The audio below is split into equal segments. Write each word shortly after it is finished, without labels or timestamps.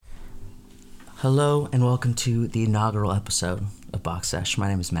Hello and welcome to the inaugural episode of Boxsesh. My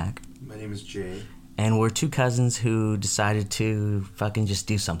name is Mac. My name is Jay. And we're two cousins who decided to fucking just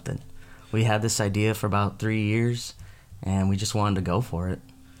do something. We had this idea for about 3 years and we just wanted to go for it.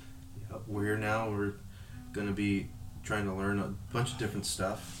 Yep, we're here now. We're going to be trying to learn a bunch of different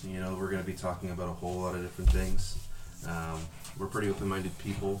stuff. You know, we're going to be talking about a whole lot of different things. We're pretty open-minded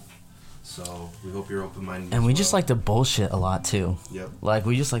people. So we hope you're open-minded. And we just like to bullshit a lot too. Yep. Like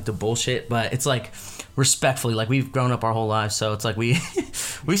we just like to bullshit, but it's like respectfully. Like we've grown up our whole lives, so it's like we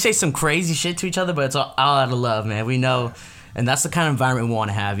we say some crazy shit to each other, but it's all out of love, man. We know, and that's the kind of environment we want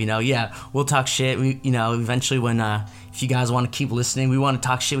to have. You know, yeah, we'll talk shit. Eventually when if you guys want to keep listening, we want to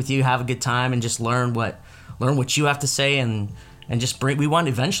talk shit with you, have a good time, and just learn what you have to say, and just we want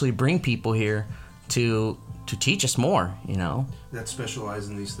to eventually bring people here to teach us more, you know. That specialize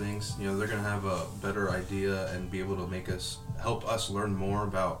in these things, you know, they're going to have a better idea and be able to help us learn more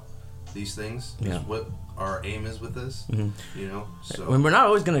about these things. Yeah. Is what our aim is with this, you know. So When we're not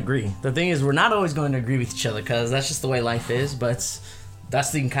always going to agree. The thing is, we're not always going to agree with each other because that's just the way life is, but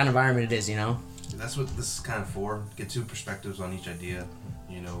that's the kind of environment it is, you know. That's what this is kind of for. Get two perspectives on each idea.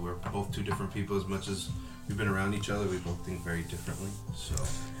 You know, we're both two different people. As much as we've been around each other, we both think very differently. So,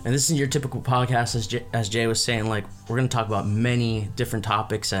 and this is your typical podcast, as Jay was saying. Like, we're going to talk about many different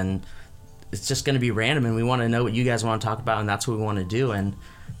topics, and it's just going to be random. And we want to know what you guys want to talk about, and that's what we want to do. And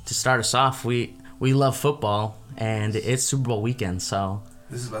to start us off, we love football, and it's Super Bowl weekend. So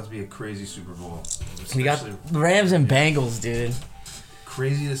this is about to be a crazy Super Bowl. We got Rams and Bengals, dude.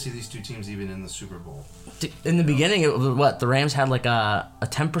 Crazy to see these two teams even in the Super Bowl. In the beginning, it was the Rams had like a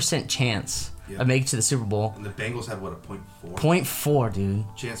 10% chance of making it to the Super Bowl. And the Bengals had, what, a 0.4? 0.4, dude.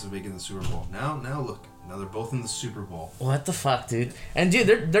 Chance of making the Super Bowl. Now look. Now they're both in the Super Bowl. What the fuck, dude? And,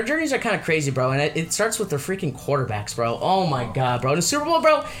 dude, their journeys are kind of crazy, bro. And it starts with their freaking quarterbacks, bro. Oh, my God, bro. In the Super Bowl,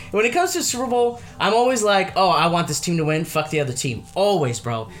 bro, when it comes to the Super Bowl, I'm always like, oh, I want this team to win. Fuck the other team. Always,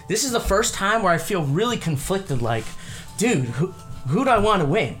 bro. This is the first time where I feel really conflicted. Like, dude, who do I want to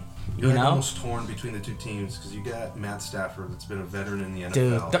win? You're almost torn between the two teams because you got Matt Stafford that's been a veteran in the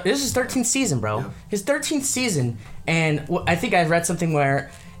NFL. Dude, this is his 13th season, bro. Yeah. His 13th season, and I think I read something where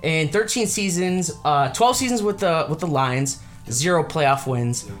in 13 seasons, 12 seasons with the Lions, 0 playoff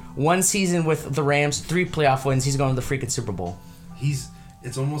wins. Yeah. 1 season with the Rams, 3 playoff wins. He's going to the freaking Super Bowl.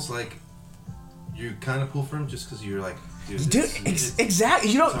 It's almost like you kind of pull for him just because you're like, dude,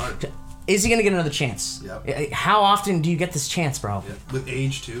 exactly. You don't. Is he going to get another chance? Yep. How often do you get this chance, bro? Yep. With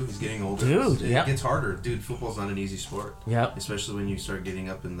age, too. He's getting older. Dude, It gets harder. Dude, football's not an easy sport. Yep. Especially when you start getting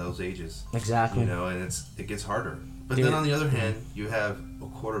up in those ages. Exactly. You know, and it gets harder. But then on the other hand, you have a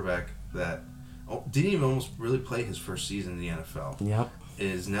quarterback that didn't even almost really play his first season in the NFL. Yep.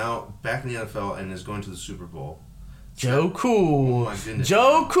 Is now back in the NFL and is going to the Super Bowl. Joe Cool. Oh my goodness.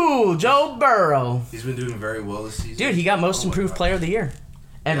 Joe Burrow. He's been doing very well this season. Dude, he got most improved player of the year.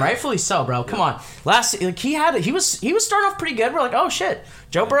 And rightfully so, bro. Come on. He was starting off pretty good. We're like, oh shit,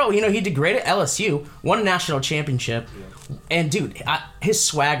 Joe Burrow. You know, he did great at LSU, won a national championship, and dude, his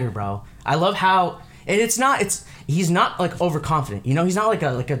swagger, bro. I love how, and he's not like overconfident. You know, he's not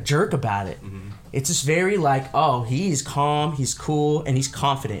like a jerk about it. Mm-hmm. It's just very like, oh, he's calm, he's cool, and he's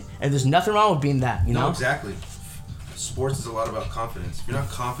confident, and there's nothing wrong with being that. You know, exactly. Sports is a lot about confidence. If you're not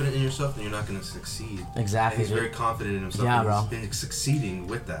confident in yourself, then you're not going to succeed. Exactly. And he's very confident in himself. Yeah, bro. He's been succeeding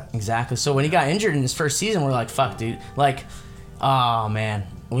with that. Exactly. So when he got injured in his first season, we're like, fuck, dude. Like, oh, man.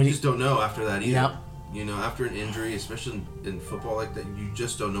 You just don't know after that either. Yep. You know, after an injury, especially in football like that, you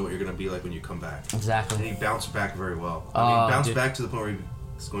just don't know what you're going to be like when you come back. Exactly. And he bounced back very well. He bounced back to the point where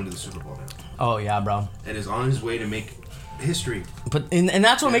he's going to the Super Bowl now. Oh, yeah, bro. And is on his way to make history. But and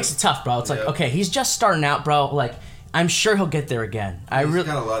that's what makes it tough, bro. It's like, okay, he's just starting out, bro. Like, I'm sure he'll get there again. He's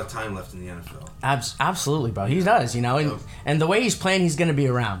got a lot of time left in the NFL. Absolutely, bro. He does, you know, and the way he's playing, he's gonna be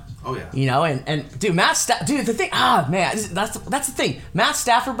around. Oh yeah. You know, and dude, the thing, man, that's the thing. Matt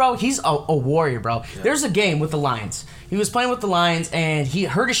Stafford, bro, he's a warrior, bro. Yeah. There's a game with the Lions. He was playing with the Lions, and he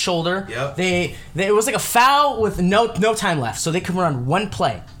hurt his shoulder. Yep. It was like a foul with no time left, so they could run one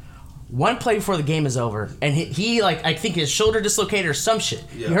play before the game is over, and he like I think his shoulder dislocated or some shit.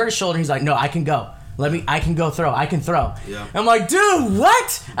 Yeah. He hurt his shoulder. He's like, no, I can go. I can go throw. I can throw. Yeah. I'm like, dude,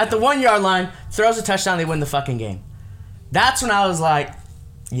 what? At the 1 yard line, throws a touchdown, they win the fucking game. That's when I was like,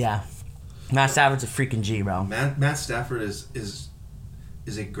 yeah, Matt Stafford's a freaking G, bro. Matt Stafford is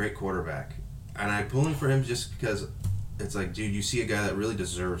a great quarterback. And I pull him for him just because it's like, dude, you see a guy that really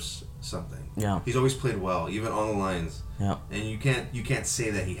deserves something. Yeah. He's always played well, even on the Lions. Yeah. And you can't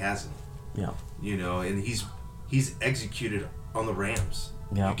say that he hasn't. Yeah. You know, and he's executed on the Rams.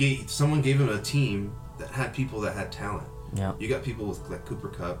 Yeah. Someone gave him a team that had people that had talent. Yeah. You got people with like Cooper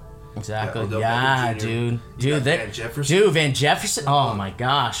Kupp. Exactly. Odell Yeah, Beckham Jr. dude. You got Dude, Van Jefferson. Dude, Van Jefferson. Oh my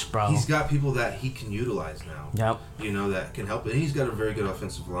gosh, bro. He's got people that he can utilize now. Yep. You know, that can help. And he's got a very good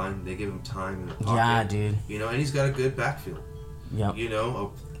offensive line. They give him time in the pocket. Yeah, dude. You know, and he's got a good backfield. Yep. You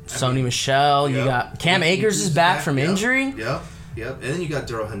know, Sony Michel. You got Cam Akers is back from injury. Yep. And then you got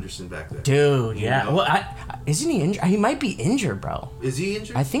Darrell Henderson back there. Dude, yeah. know? Well, isn't he injured? He might be injured, bro. Is he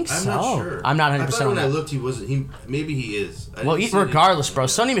injured? I think I'm so. not sure. I'm not 100% I thought on when that. I looked, he wasn't. Maybe he is. Well, regardless, bro.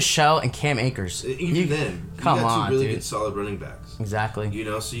 Sony Michel and Cam Akers. Even then, you come got on, two really dude. good, solid running backs. Exactly. You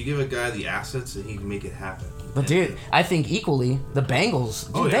know, so you give a guy the assets and he can make it happen. But dude, I think equally the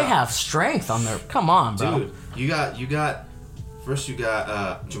Bengals. Dude, they have strength on their. Come on, bro. Dude, you got. First, you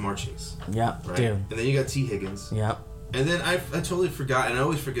got Jamar Chase. Yep, right? dude. And then you got T. Higgins. Yep. And then I totally forgot, and I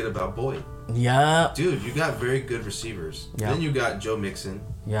always forget about Boyd. Yep. Dude, you got very good receivers. Yep. Then you got Joe Mixon.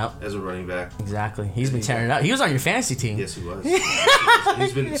 Yep. As a running back. Exactly. He's been tearing it up. He was on your fantasy team. Yes, he was.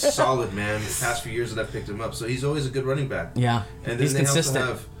 He's been solid, man. The past few years that I've picked him up, so he's always a good running back. Yeah. And then he's they consistent.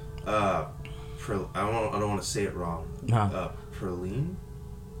 also have, I don't want to say it wrong. Praline.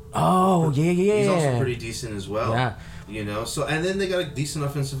 Oh yeah. He's also pretty decent as well. Yeah. You know, so and then they got a decent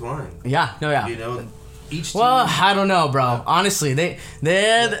offensive line. Yeah. No. Yeah. You know, each team. Well, I don't know, bro. Honestly, their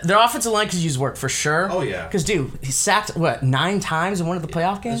offensive line could use work for sure. Oh yeah. Because dude, he sacked 9 times in one of the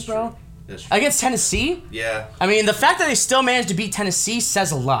playoff games, bro. That's true. Against Tennessee. Yeah. I mean, the fact that they still managed to beat Tennessee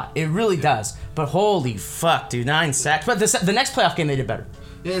says a lot. It really does. But holy fuck, dude, 9 sacks. But the next playoff game they did better.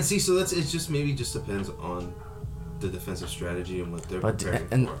 Yeah, and see, so it just maybe just depends on the defensive strategy and what they're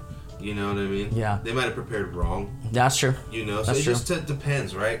preparing for. You know what I mean? Yeah. They might have prepared wrong. That's true. You know, so That's it true. just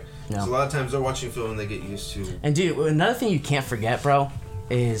depends, right? Because a lot of times they're watching film and they get used to. And dude, another thing you can't forget, bro,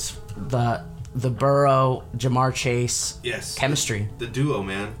 is the Burrow, Jamar Chase chemistry. The duo,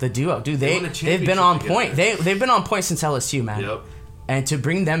 man. The duo, dude. They won a They've been on championship point. together. They've been on point since LSU, man. Yep. And to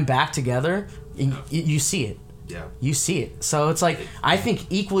bring them back together, you see it. Yeah. You see it. So it's like, I think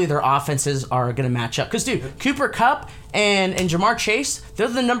equally their offenses are going to match up. Because, dude, Cooper Kupp and Jamar Chase, they're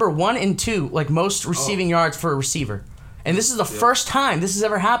the number 1 and 2, like, most receiving yards for a receiver. And this is the first time this has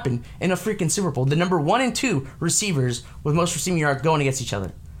ever happened in a freaking Super Bowl. The number 1 and 2 receivers with most receiving yards going against each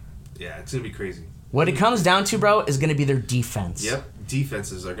other. Yeah, it's going to be crazy. What it comes down to, bro, is going to be their defense. Yep.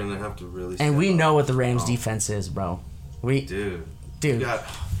 Defenses are going to have to really And we step know up. what the Rams' defense is, bro. Dude. You got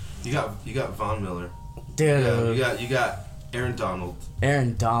Von Miller. Dude. You got Aaron Donald.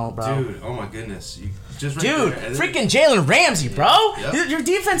 Aaron Donald, bro. Dude, oh my goodness. Dude, freaking Jalen Ramsey, bro. Yep. Your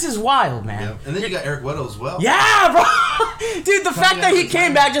defense is wild, man. Yep. And then you got Eric Weddle as well. Yeah, bro. Dude, the fact that he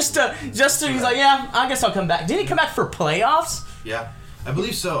came back just to he's like, yeah, I guess I'll come back. Didn't he come back for playoffs? Yeah, I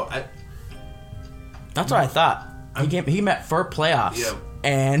believe so. That's what I thought. He met for playoffs. Yeah.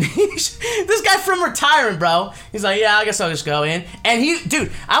 And this guy from retirement, bro. He's like, yeah, I guess I'll just go in. And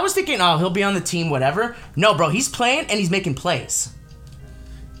dude, I was thinking, he'll be on the team, whatever. No, bro, he's playing and he's making plays.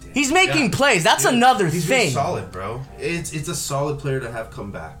 He's making plays. That's another he's thing. He's solid, bro. It's a solid player to have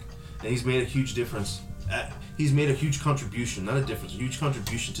come back, and he's made a huge difference. He's made a huge contribution, not a difference, a huge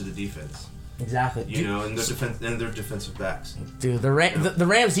contribution to the defense. Exactly. You know, and their defensive backs. Dude, the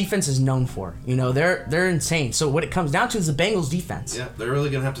Rams defense is known for. You know, they're insane. So what it comes down to is the Bengals defense. Yeah, they're really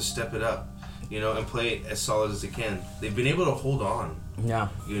gonna have to step it up, you know, and play as solid as they can. They've been able to hold on. Yeah.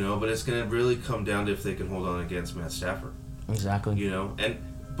 You know, but it's gonna really come down to if they can hold on against Matt Stafford. Exactly. You know, and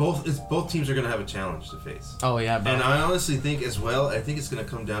both teams are gonna have a challenge to face. Oh yeah, bro. And I honestly think as well, I think it's gonna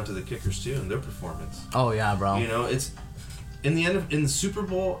come down to the kickers too and their performance. Oh yeah, bro. You know, it's in the Super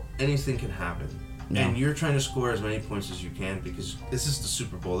Bowl, anything can happen. No. And you're trying to score as many points as you can because this is the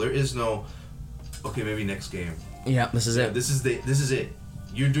Super Bowl. There is no, okay, maybe next game. Yeah, this is it. This is it.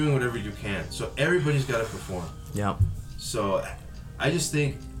 You're doing whatever you can. So everybody's got to perform. Yep. So I just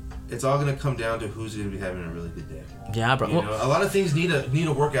think it's all going to come down to who's going to be having a really good day. Yeah, bro. You know, a lot of things need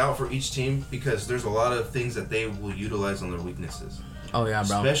to work out for each team because there's a lot of things that they will utilize on their weaknesses. Oh yeah,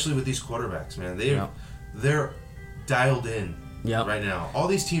 bro. Especially with these quarterbacks, man. They're dialed in right now. All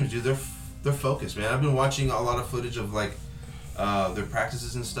these teams, dude, they're focused, man. I've been watching a lot of footage of like their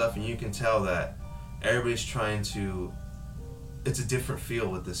practices and stuff, and you can tell that everybody's trying to. It's a different feel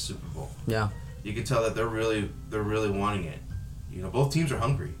with this Super Bowl. Yeah. You can tell that they're really wanting it. You know, both teams are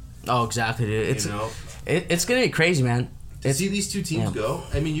hungry. Oh, exactly, dude. It's gonna be crazy, man. To see these two teams go,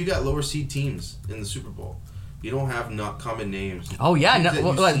 I mean, you got lower seed teams in the Super Bowl. You don't have not common names. Oh yeah,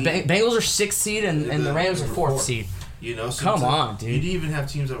 Bengals are 6th seed and the Rams are 4th seed. You know, come on, dude. You didn't even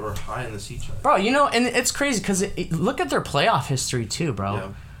have teams that were high in the seed chart. Bro, you know, and it's crazy because look at their playoff history too,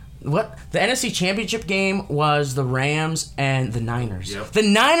 bro. What the NFC Championship game was the Rams and the Niners. Yep. The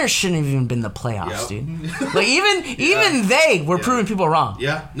Niners shouldn't have even been in the playoffs, dude. Like even they were proving people wrong.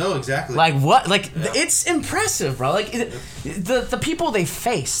 Yeah, no, exactly. Like what? Like it's impressive, bro. Like the people they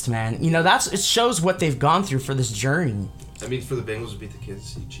faced, man. You know, it shows what they've gone through for this journey. I mean, for the Bengals to beat the Kansas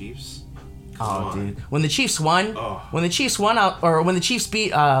City Chiefs. Oh, dude. When the Chiefs won, when the Chiefs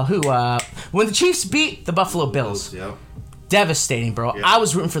beat when the Chiefs beat the Buffalo Bills. Yep. Devastating, bro. Yeah. I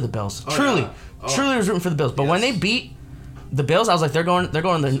was rooting for the Bills. Truly was rooting for the Bills. But when they beat the Bills, I was like, they're going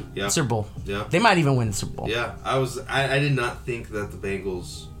to the Super Bowl. Yeah. They might even win the Super Bowl. Yeah, I did not think that the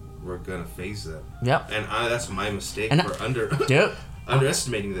Bengals were gonna face them. Yep. And that's my mistake for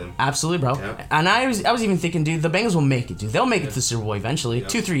underestimating them. Absolutely, bro. Yep. And I was even thinking, dude, the Bengals will make it, dude. They'll make it to the Super Bowl eventually. Yep.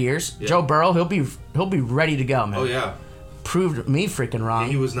 2-3 years. Yep. Joe Burrow, he'll be ready to go, man. Oh yeah. Proved me freaking wrong.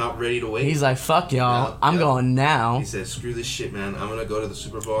 He was not ready to wait. He's like, fuck y'all. Yep. I'm going now. He said, screw this shit, man. I'm gonna go to the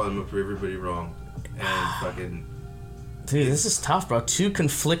Super Bowl and I'm gonna prove everybody wrong. And fucking. Dude, this is tough, bro. 2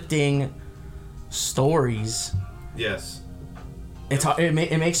 conflicting stories. Yes. It's hard. It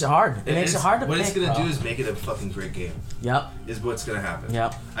makes it hard. It makes it hard to What pick, it's gonna bro. do is make it a fucking great game. Yep. Is what's gonna happen.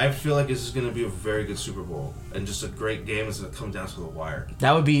 Yep. I feel like this is gonna be a very good Super Bowl and just a great game. It's gonna come down to the wire.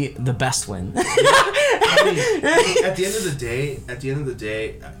 That would be the best win. I mean, at the end of the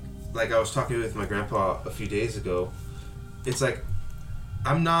day, like I was talking with my grandpa a few days ago, it's like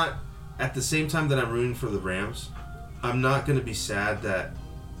I'm not at the same time that I'm rooting for the Rams, I'm not gonna be sad that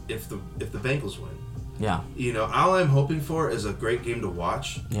if the Bengals win. Yeah. You know, all I'm hoping for is a great game to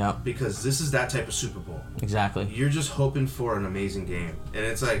watch. Yeah. Because this is that type of Super Bowl. Exactly. You're just hoping for an amazing game, and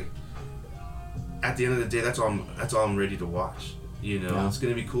it's like, at the end of the day, that's all I'm ready to watch. You know, Yeah. it's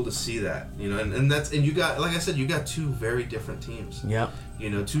gonna be cool to see that. You know, and you got, like I said, you got 2 very different teams. Yep.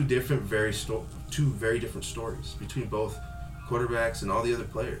 You know, 2 very different stories between both quarterbacks and all the other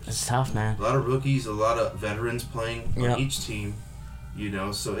players. It's tough, man. A lot of rookies, a lot of veterans playing Yep. on each team. You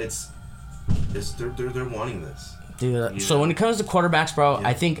know, so they're wanting this. Dude, so when it comes to quarterbacks, bro, Yeah.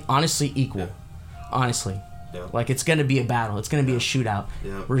 I think honestly equal. Yeah. Honestly. Yeah. Like it's going to be a battle. It's going to be a shootout.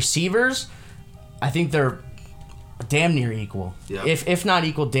 Yeah. Receivers, I think they're damn near equal. Yeah. If not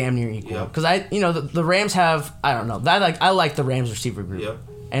equal, damn near equal. Yeah. Cuz the Rams have, I don't know. I like the Rams receiver group. Yeah.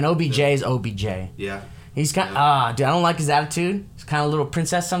 And OBJ is OBJ. Yeah. He's kind dude, I don't like his attitude. He's kind of a little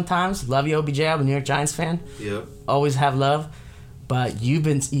princess sometimes. Love you, OBJ. I'm a New York Giants fan. Yep. Always have love. But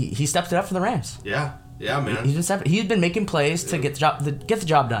he stepped it up for the Rams. Yeah. Yeah, man. He's been making plays to get the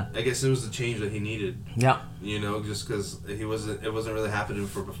job done. I guess it was the change that he needed. Yeah. You know, just because it wasn't really happening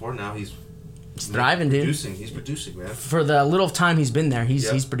for before. Now he's thriving, dude. He's producing, man. For the little time he's been there,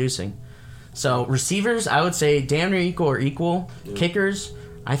 he's producing. So receivers, I would say damn near equal or equal. Yeah. Kickers,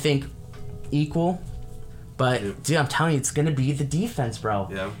 I think equal. But dude, I'm telling you, it's gonna be the defense, bro.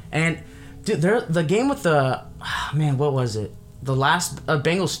 Yeah. And dude, the game with the what was it? The last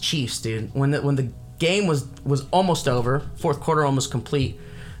Bengals Chiefs, dude. When the game was almost over, fourth quarter almost complete.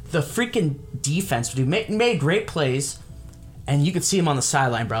 The freaking defense, dude, made great plays, and you could see him on the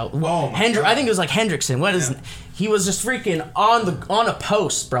sideline, bro. Oh, my God. I think it was like Hendrickson. He was just freaking on a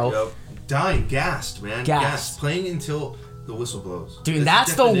post, bro. Yep. Dying, gassed, man. Gassed. Playing until the whistle blows. Dude,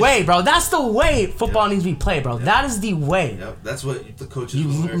 that's the way, bro. That's the way football needs to be played, bro. Yep. That is the way. Yep. That's what the coaches You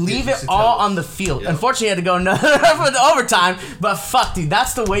leave used it to all tell us. on the field. Yep. Unfortunately, you had to go for the overtime, but fuck, dude.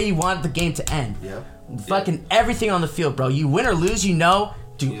 That's the way you want the game to end. Yep. Fucking everything on the field, bro. You win or lose, you know.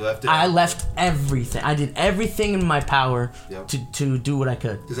 Dude, You left it I out. left everything. I did everything in my power Yep. to do what I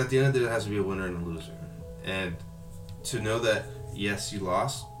could. Because at the end of the day, it has to be a winner and a loser. And to know that, yes, you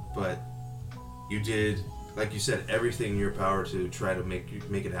lost, but you did, like you said, everything in your power to try to make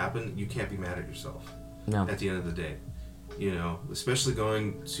it happen, you can't be mad at yourself No. at the end of the day. You know, especially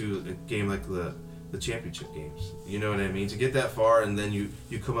going to a game like the championship games. You know what I mean? To get that far and then you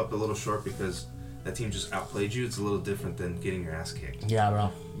come up a little short because that team just outplayed you, it's a little different than getting your ass kicked. Yeah,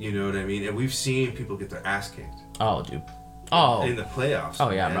 bro. You know what I mean? And we've seen people get their ass kicked. Oh, dude. Oh. In the playoffs.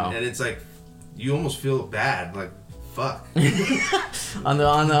 Oh, yeah, man. bro. And it's like, you almost feel bad, like, fuck. on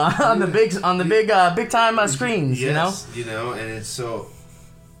the big time screens, Yes, you know, and it's so,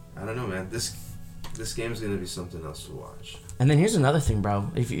 I don't know, man. This game's gonna be something else to watch. And then here's another thing, bro.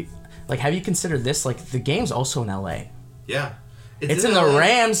 If you have you considered this? Like the game's also in LA. Yeah, It's in the LA,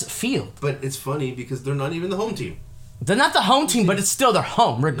 Rams field. but it's funny because they're not even the home team. They're not the home team, but it's still their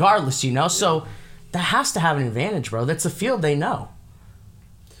home, regardless. You know, so that has to have an advantage, bro. That's a field they know,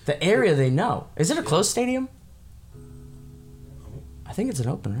 the area they know. Is it a closed stadium? I think it's an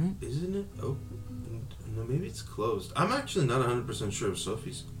open, right? Isn't it open? No, maybe it's closed. I'm actually not 100% sure if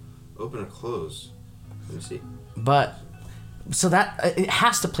Sophie's open or closed. Let me see. But So that it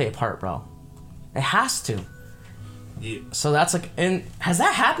has to play a part, bro. It has to. Yeah. So that's like, and has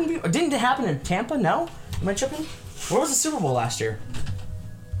that happened? Didn't it happen in Tampa? No, am I tripping? Where was the Super Bowl last year?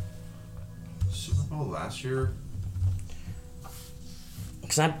 Super Bowl last year.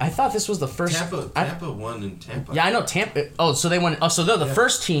 Because I thought this was the first. Tampa won in Tampa. Yeah, I know Tampa. Oh, so they won. Oh, so they're the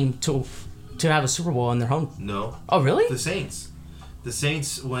first team to have a Super Bowl in their home. No. Oh, really? The Saints. The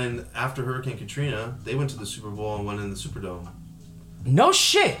Saints, when after Hurricane Katrina, they went to the Super Bowl and won in the Superdome. No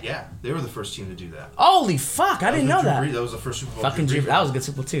shit. Yeah, they were the first team to do that. Holy fuck! I didn't know that. That was the first Super Bowl. Fucking Drew. That was a good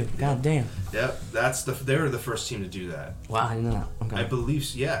Super Bowl too. God damn. Yep, they were the first team to do that. Wow, I didn't know that. Okay. I believe,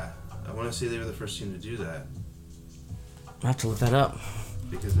 yeah. I want to say they were the first team to do that. I have to look that up.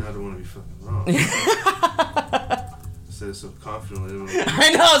 Because now I don't want to be fucking wrong. I said it so confidently.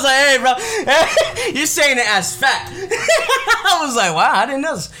 I know. I was like, hey, bro, you're saying it as fact. I was like, wow, I didn't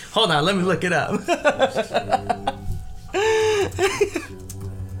know this. Hold on, let me look it up.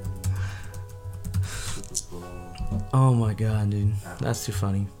 Oh my god, dude, that's too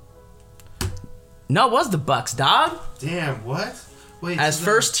funny. No, it was the Bucks, dog. Damn, what? Wait, as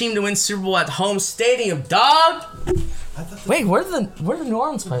first team to win Super Bowl at home stadium, dog. Wait, where did the New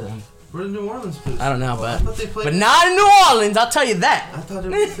Orleans play then? Where did New Orleans play? I don't know, but not in New Orleans. I'll tell you that. I thought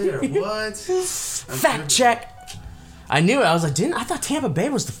it was there. What? Fact check. I knew it. I was like, I thought Tampa Bay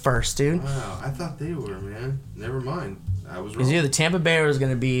was the first, dude. Wow, I thought they were, man. Never mind. I was wrong. Because either the Tampa Bay or it was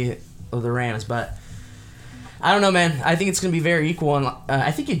going to be the Rams, but I don't know, man. I think it's going to be very equal. And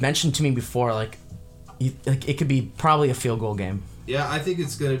I think you'd mentioned to me before, like it could be probably a field goal game. Yeah, I think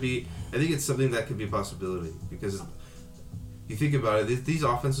it's going to be. I think it's something that could be a possibility because you think about it. These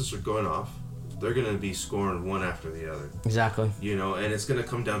offenses are going off. They're going to be scoring one after the other. Exactly. You know, and it's going to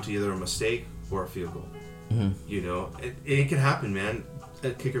come down to either a mistake or a field goal. Mm-hmm. You know, it can happen, man.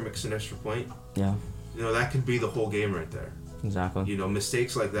 A kicker makes an extra point. Yeah. You know, that could be the whole game right there. Exactly. You know,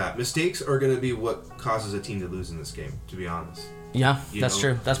 mistakes like that. Mistakes are going to be what causes a team to lose in this game, to be honest. Yeah, that's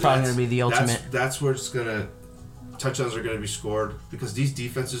true. That's probably going to be the ultimate. That's where it's going to... Touchdowns are going to be scored. Because these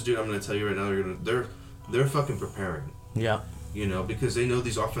defenses, dude, I'm going to tell you right now, they're fucking preparing. Yeah. You know, because they know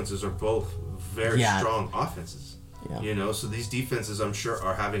these offenses are both very strong offenses. Yeah. You know, so these defenses, I'm sure,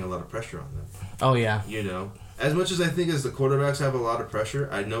 are having a lot of pressure on them. Oh, yeah. You know, as much as I think as the quarterbacks have a lot of pressure,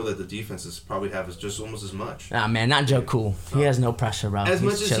 I know that the defenses probably have just almost as much. Nah, man, not Joe Cool. He has no pressure, bro. As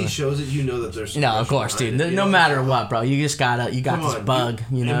much as he shows it, you know that there's some no, of course, dude. No matter what, bro. You just got this bug.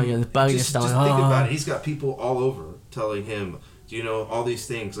 You know, the bug is just think about it. He's got people all over telling him, you know, all these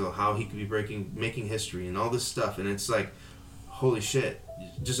things of how he could be making history and all this stuff. And it's like, holy shit.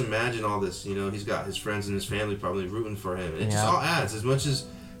 Just imagine all this. You know, he's got his friends and his family probably rooting for him. It just all adds. As much as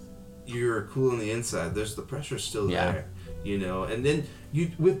you're cool on the inside, there's the pressure still there. You know, and then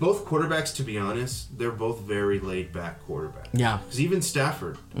with both quarterbacks, to be honest, they're both very laid back quarterbacks. Yeah. Because even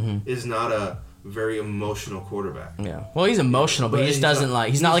Stafford is not a very emotional quarterback. Yeah. Well, he's emotional, but he just doesn't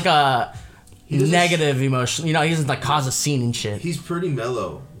he's not like a negative emotion. You know, he doesn't like cause a scene and shit. He's pretty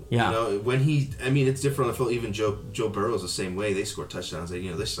mellow. Yeah. You know, when it's different. I feel even Joe Burrow's the same way. They score touchdowns.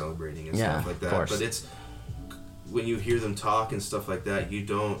 They're celebrating and stuff like that. But it's when you hear them talk and stuff like that,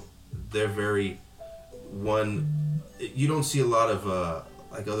 they're very you don't see a lot of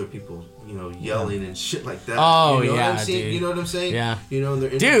like other people, you know, yelling and shit like that. Oh, you know yeah, dude. You know what I'm saying? Yeah. You know,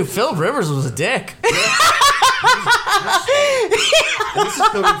 dude, Philip Rivers was a dick. And this is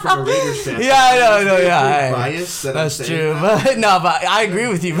coming from a Raiders fan. Yeah, I know, yeah. Bias that's true. But I agree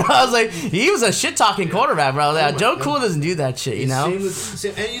with you, bro. I was like, he was a shit-talking quarterback, bro. Yeah, Joe Cool doesn't do that shit, you know? And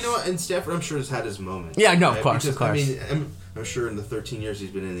you know what? And Stafford, I'm sure, has had his moment. Yeah, no, of course. I mean, I'm sure in the 13 years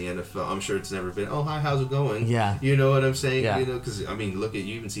he's been in the NFL, I'm sure it's never been, oh, hi, how's it going? Yeah. You know what I'm saying? Yeah. You know, because, I mean, look at,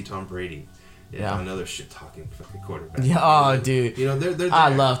 you even see Tom Brady. Yeah, another shit-talking fucking quarterback. Yeah, oh, dude. You know, they're there. I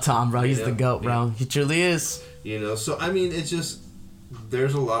love Tom, bro. He's the GOAT, bro. He truly is. You know, so, I mean, it's just,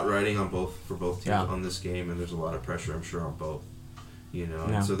 there's a lot riding on for both teams on this game, and there's a lot of pressure, I'm sure, on both. You know,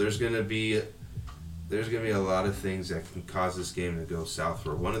 and so there's gonna be a lot of things that can cause this game to go south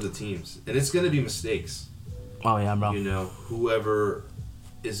for one of the teams, and it's gonna be mistakes. Oh yeah, bro. You know, whoever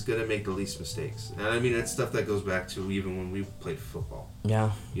is gonna make the least mistakes, and I mean that's stuff that goes back to even when we played football.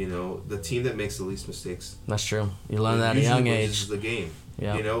 Yeah. You know, the team that makes the least mistakes. That's true. You learn that at a young age. Usually wins the game.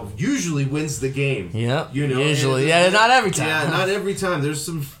 Yeah. You know, usually wins the game. Yep. You know, usually. Yeah, not every time. Yeah, not every time. There's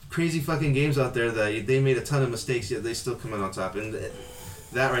some crazy fucking games out there that they made a ton of mistakes, yet they still come out on top, and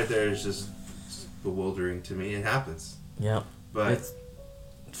that right there is just bewildering to me. It happens. Yep. But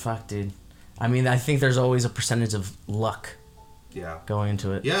fuck, dude. I mean, I think there's always a percentage of luck. Yeah. Going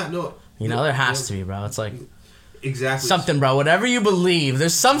into it. Yeah, no. You know, there has to be, bro. It's like Exactly. Something, bro. Whatever you believe,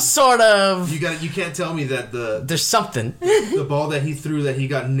 there's some sort of. You can't tell me that There's something. the ball that he threw that he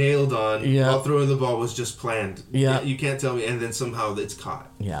got nailed on while throwing the ball was just planned. Yeah. You can't tell me, and then somehow it's caught.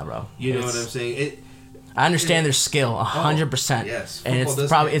 Yeah, bro. You know what I'm saying? I understand their skill 100%. Yes. And it's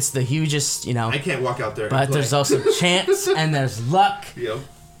probably it's the hugest, you know. I can't walk out there. But there's also chance and there's luck. Yep.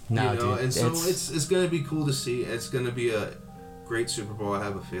 No, dude. And so it's going to be cool to see. It's going to be a great Super Bowl, I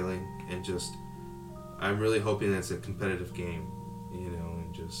have a feeling, and just I'm really hoping that it's a competitive game, you know,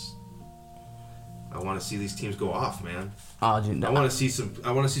 and just I want to see these teams go off, man. Oh, dude, I want to see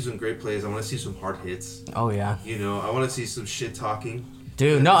some great plays. I want to see some hard hits. Oh yeah. You know, I want to see some shit talking.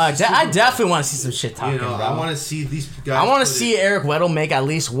 Dude, no, I definitely want to see some shit talking. You know, bro. I want to see these guys. I want to see Eric Weddle make at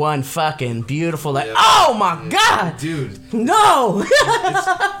least one fucking beautiful. Oh my god, dude! No.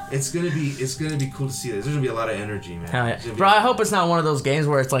 It's gonna be cool to see this. There's gonna be a lot of energy, man. Hell yeah. Bro, I hope it's not one of those games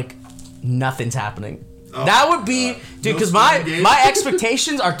where it's like nothing's happening. Oh, that would be, dude, because my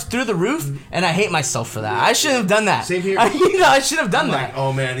expectations are through the roof, and I hate myself for that. I shouldn't have done that. Same here. I should have done that. Like,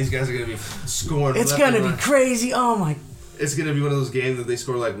 oh man, these guys are gonna be scoring. It's gonna be crazy. Oh my. It's gonna be one of those games that they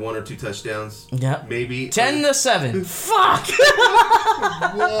score like 1 or 2 touchdowns. Yep. Maybe 10-7. Fuck.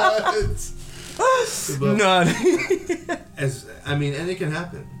 What? No. And it can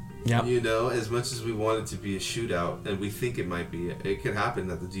happen. Yep. You know, as much as we want it to be a shootout, and we think it might be, it could happen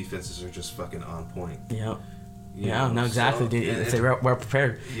that the defenses are just fucking on point. Yep. Yeah, no, exactly, dude. If they were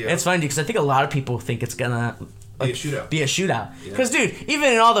prepared. Yeah. It's funny because I think a lot of people think it's gonna be a shootout. Be a shootout. Because, dude,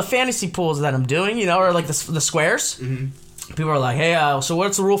 even in all the fantasy pools that I'm doing, you know, or like the squares, people are like, hey, so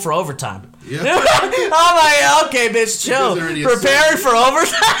what's the rule for overtime? Yeah. I'm like, okay, bitch, chill. Preparing for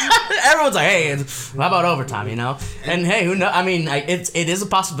overtime. Everyone's like, hey, how about overtime? You know, and hey, who knows? I mean, it is a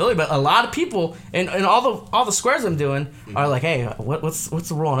possibility, but a lot of people in all the squares I'm doing are like, hey, what's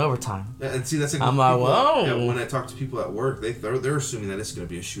the rule on overtime? And see, that's I'm like, whoa. When I talk to people at work, they're assuming that it's going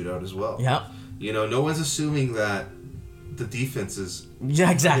to be a shootout as well. Yep. You know, no one's assuming that the defense is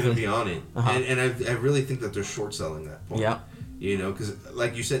exactly going to be on it, and I really think that they're short selling that point. Yeah. You know, because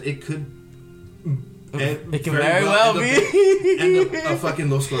like you said, it could. It can very well be end up a fucking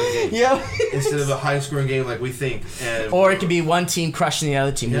low scoring game. Yep. Instead of a high scoring game like we think. Or it could be one team crushing the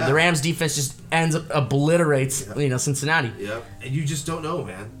other team. Yeah. The Rams defense just ends up obliterates, Cincinnati. Yeah. And you just don't know,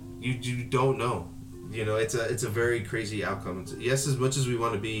 man. You don't know. You know, it's a very crazy outcome. Yes, as much as we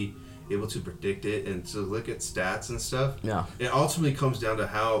want to be able to predict it and to look at stats and stuff, it ultimately comes down to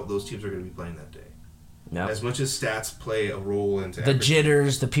how those teams are going to be playing that day. Yep. As much as stats play a role into the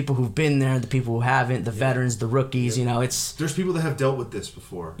jitters, the people who've been there, the people who haven't, the veterans, the rookies, you know, there's people that have dealt with this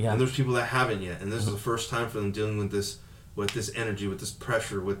before, and there's people that haven't yet, and this is the first time for them dealing with this energy, with this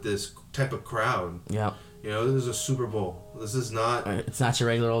pressure, with this type of crowd. Yeah. You know, this is a Super Bowl. This is not. It's not your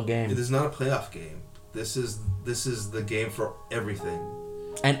regular old game. This is not a playoff game. This is the game for everything.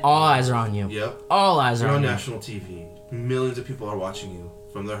 And all eyes are on you. Yep. All eyes are on you. You're on national TV. Millions of people are watching you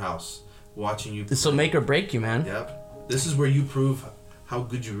from their house. Watching you. This will make or break you, man. Yep. This is where you prove how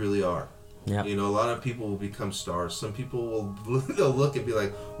good you really are. Yep. You know, a lot of people will become stars. Some people they'll look and be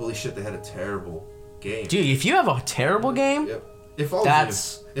like, "Holy shit, they had a terrible game." Dude, if you have a terrible game, it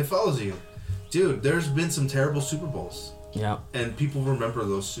follows you. It follows you. Dude, there's been some terrible Super Bowls. Yeah. And people remember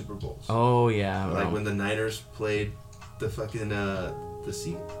those Super Bowls. Oh yeah. Like when the Niners played the fucking the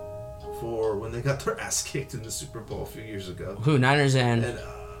seat for when they got their ass kicked in the Super Bowl a few years ago. Who? Niners and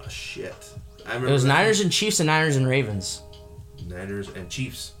shit. I remember it was Niners and Chiefs and Niners and Ravens. Niners and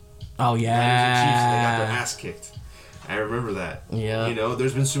Chiefs. Oh yeah. Niners and Chiefs, they got their ass kicked. I remember that. Yeah. You know,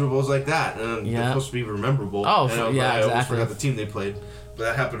 there's been Super Bowls like that, and they're supposed to be memorable. Oh, exactly. I almost forgot the team they played, but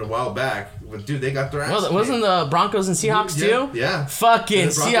that happened a while back. But dude, they got their ass kicked. Wasn't the Broncos and Seahawks too? Yeah. Fucking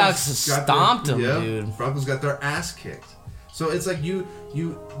Seahawks stomped them, dude. Broncos got their ass kicked. So it's like you.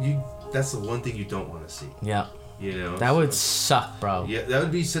 That's the one thing you don't want to see. Yeah. You know. That would suck, bro. Yeah, that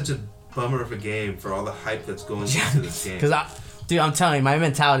would be such a bummer of a game for all the hype that's going into this game. Because dude, I'm telling you, my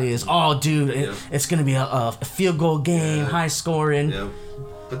mentality is, it's gonna be a field goal game, high scoring. Yeah.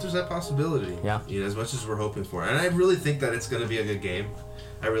 But there's that possibility. Yeah. You know, as much as we're hoping for, and I really think that it's gonna be a good game.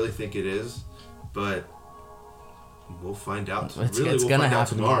 I really think it is, but we'll find out. We'll find out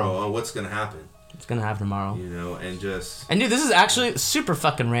tomorrow on what's gonna happen. It's gonna happen tomorrow. You know, and dude, this is actually super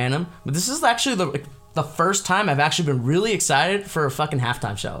fucking random, but this is actually the first time I've actually been really excited for a fucking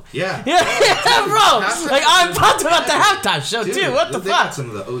halftime show. Yeah. Yeah, bro. Like, I'm pumped about the halftime show, too. What the fuck? They got some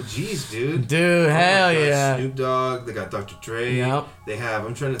of the OGs, dude. Dude, hell yeah. Snoop Dogg. They got Dr. Dre. Yep. They have,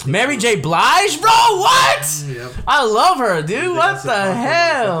 I'm trying to think. Mary J. Blige, bro? What? Yep. I love her, dude. What the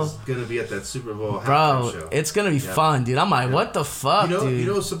hell? It's going to be at that Super Bowl halftime show. Bro, it's going to be fun, dude. I'm like, what the fuck, dude? You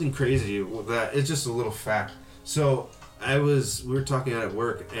know something crazy? That it's just a little fact. So we were talking at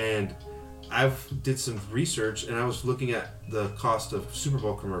work, and I've did some research, and I was looking at the cost of Super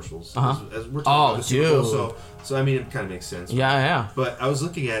Bowl commercials. As we're talking about the Super Bowl, so I mean, it kind of makes sense. Yeah. But I was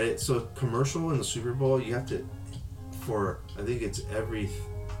looking at it. So commercial in the Super Bowl, you have to, I think it's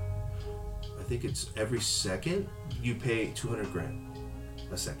every second you pay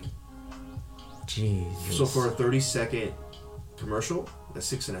 $200,000 a second. Jesus. So for a 30-second commercial,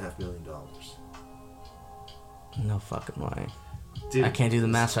 that's $6.5 million. No fucking way. Dude, I can't do the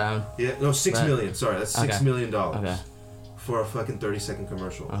math sound. Yeah, no, $6 million. Sorry, that's $6 million Okay. for a fucking 30-second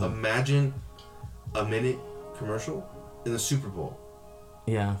commercial. Uh-huh. Imagine a minute commercial in the Super Bowl.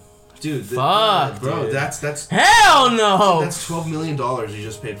 Yeah. Dude, fuck, bro, dude. that's hell no. That's $12 million you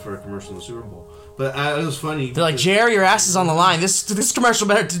just paid for a commercial in the Super Bowl. But it was funny. They're like, Jerry, your ass is on the line. This commercial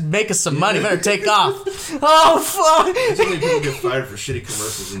better make us some money. Better take off. Oh fuck! That's how many people get fired for shitty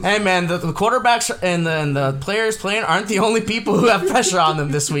commercials. Hey man, the quarterbacks and the players playing aren't the only people who have pressure on them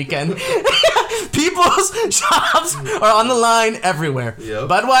this weekend. People's jobs are on the line everywhere. Yep.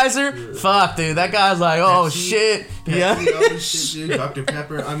 Budweiser, fuck, dude, that guy's like, oh Pepsi, shit, yeah. Oh shit, dude. Dr.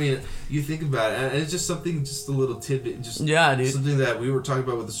 Pepper. I mean, you think about it, and it's just something, just a little tidbit, just dude. Something that we were talking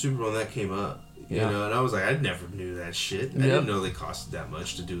about with the Super Bowl, and that came up. You know, and I was like, I never knew that shit. I didn't know they costed that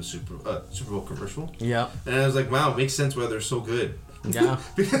much to do a Super Bowl commercial. Yeah. And I was like, wow, it makes sense why they're so good. Yeah.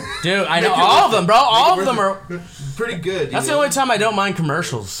 Dude, I know all of them, bro. All of them are pretty good. That's the only time I don't mind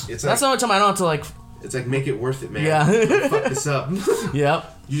commercials. That's the only time I don't have to like. It's like, make it worth it, man. Yeah. Fuck this up.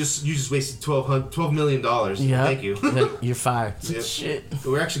 Yep. You just wasted $12 million. Yeah. Thank you. You're fired. Yep. Shit.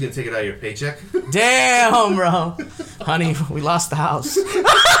 We're actually gonna take it out of your paycheck. Damn, bro. Honey, we lost the house.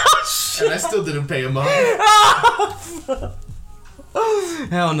 And I still didn't pay him off.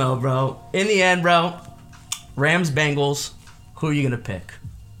 Hell no, bro. In the end, bro, Rams, Bengals, who are you going to pick?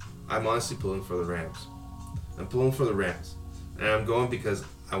 I'm honestly pulling for the Rams. I'm pulling for the Rams. And I'm going because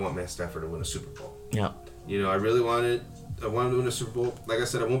I want Matt Stafford to win a Super Bowl. Yeah. You know, I wanted to win a Super Bowl. Like I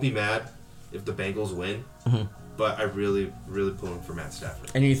said, I won't be mad if the Bengals win. Mm-hmm. But I really pulling for Matt Stafford.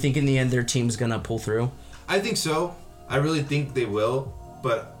 And you think in the end their team's going to pull through? I think so. I really think they will.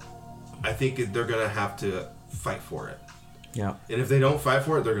 But I think they're going to have to fight for it. Yeah. And if they don't fight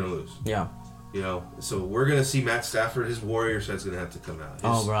for it, they're going to lose. Yeah. You know, so we're going to see Matt Stafford, his Warrior side's going to have to come out.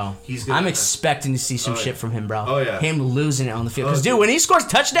 Bro. I'm expecting to see some shit from him, bro. Oh, yeah. Him losing it on the field. Because, dude, when he scores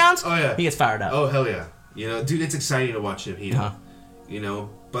touchdowns, yeah, he gets fired up. Oh, hell yeah. You know, dude, it's exciting to watch him. You know,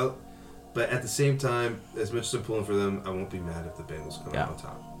 but at the same time, as much as I'm pulling for them, I won't be mad if the Bengals come out on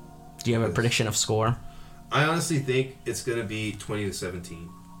top. Do you have a prediction of score? I honestly think it's going to be 20-17.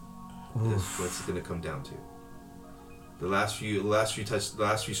 Is what's going to come down to. The last few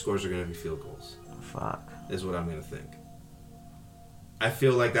scores are going to be field goals. Fuck. Is what I'm going to think. I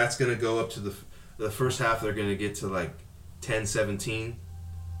feel like that's going to go up to the first half. They're going to get to like 10-17,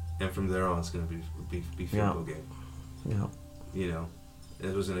 and from there on, it's going to be field goal game. Yeah. You know,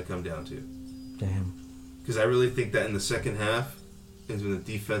 that's what's going to come down to. Damn. Because I really think that in the second half, is when the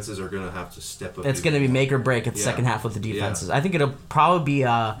defenses are going to have to step up. It's going to be make or break at the second half with the defenses. I think it'll probably be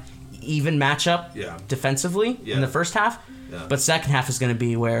even matchup defensively in the first half, but second half is going to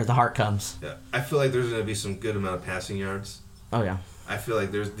be where the heart comes. Yeah, I feel like there's going to be some good amount of passing yards. Oh yeah. I feel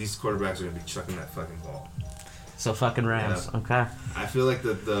like these quarterbacks are going to be chucking that fucking ball. So fucking Rams. Yeah. Okay. I feel like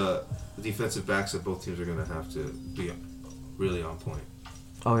the defensive backs of both teams are going to have to be really on point.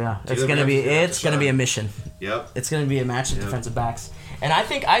 Oh yeah, it's gonna be a mission. Yep. It's gonna be a match of defensive backs, and I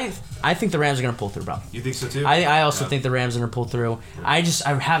think the Rams are gonna pull through, bro. You think so too? I also think the Rams are gonna pull through. Yeah.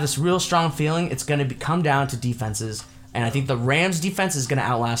 I have this real strong feeling it's gonna come down to defenses, and I think the Rams defense is gonna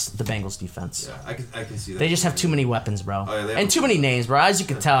outlast the Bengals defense. Yeah, I can see that. They just have too many weapons, bro, and too many names, bro. As you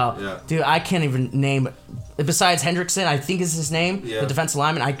can tell, dude, I can't even name. Besides Hendrickson, I think is his name, the defensive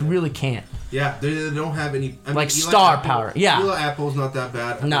lineman. I really can't. Yeah, they don't have any... star power. Yeah. Eli Apple's not that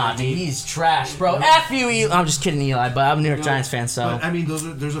bad. Nah, dude, he's trash, bro. F you, Eli. I'm just kidding, Eli, but I'm a New York Giants fan, so... But, I mean,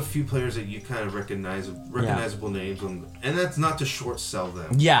 there's a few players that you kind of recognizable names, and that's not to short sell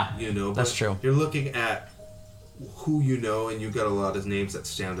them. Yeah, you know, that's true. You're looking at who you know, and you've got a lot of names that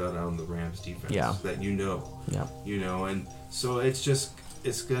stand out on the Rams defense that you know. Yeah. You know, and so it's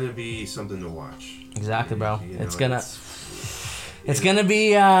going to be something to watch. Exactly, bro. You know, it's gonna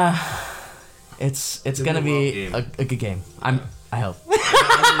be it's gonna be a good game. I hope.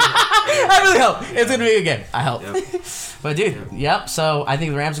 I really hope it's gonna be a good game. I hope. Yep. But dude, so I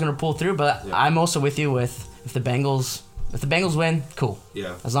think the Rams are gonna pull through. But I'm also with you with if the Bengals win, cool.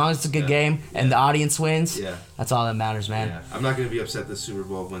 Yeah. As long as it's a good game and the audience wins, that's all that matters, man. Yeah. I'm not gonna be upset this Super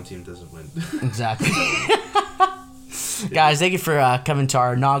Bowl if one team doesn't win. Exactly. Guys, thank you for coming to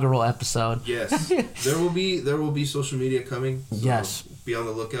our inaugural episode. Yes, there will be social media coming. So yes, be on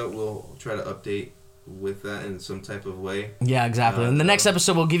the lookout. We'll try to update with that in some type of way. Yeah, exactly. In the next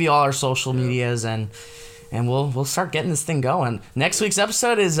episode, we'll give you all our social medias and we'll start getting this thing going. Next week's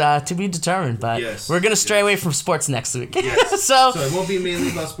episode is to be determined, but we're gonna stray away from sports next week. Yes. so it won't be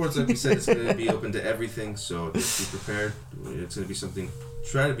mainly about sports, like we said. It's gonna be open to everything. So just be prepared. It's gonna be something.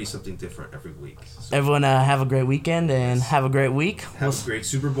 Try to be something different every week. So. Everyone, have a great weekend and have a great week. Have a great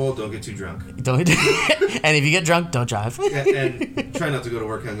Super Bowl. Don't get too drunk. And if you get drunk, don't drive. and try not to go to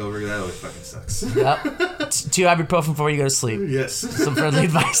work hungover. That always fucking sucks. Yep. 2 ibuprofen before you go to sleep. Yes. Some friendly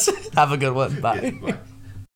advice. Have a good one. Bye. Yeah, bye.